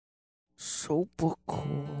super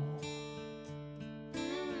cool.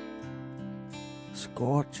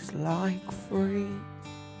 Scorches like freezer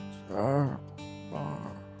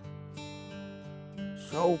bar.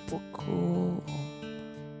 Super cool.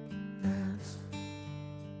 Yes.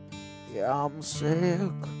 Yeah, I'm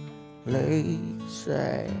sick,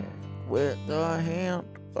 lazy, with a hint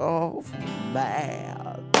of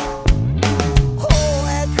mad.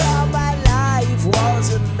 Holy cow, my life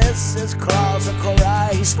wasn't Mrs. Claus of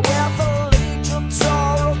Christ with allegiance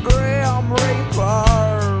or a grim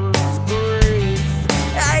reaper's grief.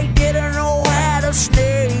 I didn't know how to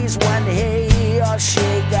sneeze when he or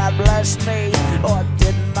she, God bless me, or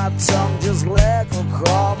did my tongue just lick a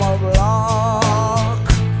crumb of block?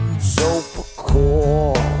 Super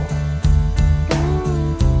cool.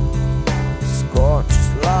 Scorches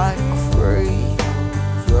like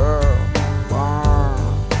freezer burn.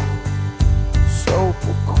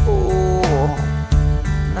 Super coolness.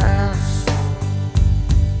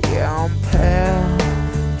 Yeah, I'm petrified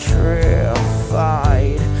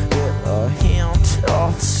with a hint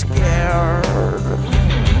of scared.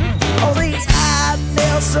 Oh, the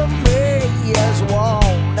ideas of me is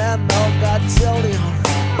one and no godzillion.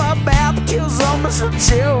 My baptism is a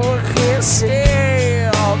terrible kissing.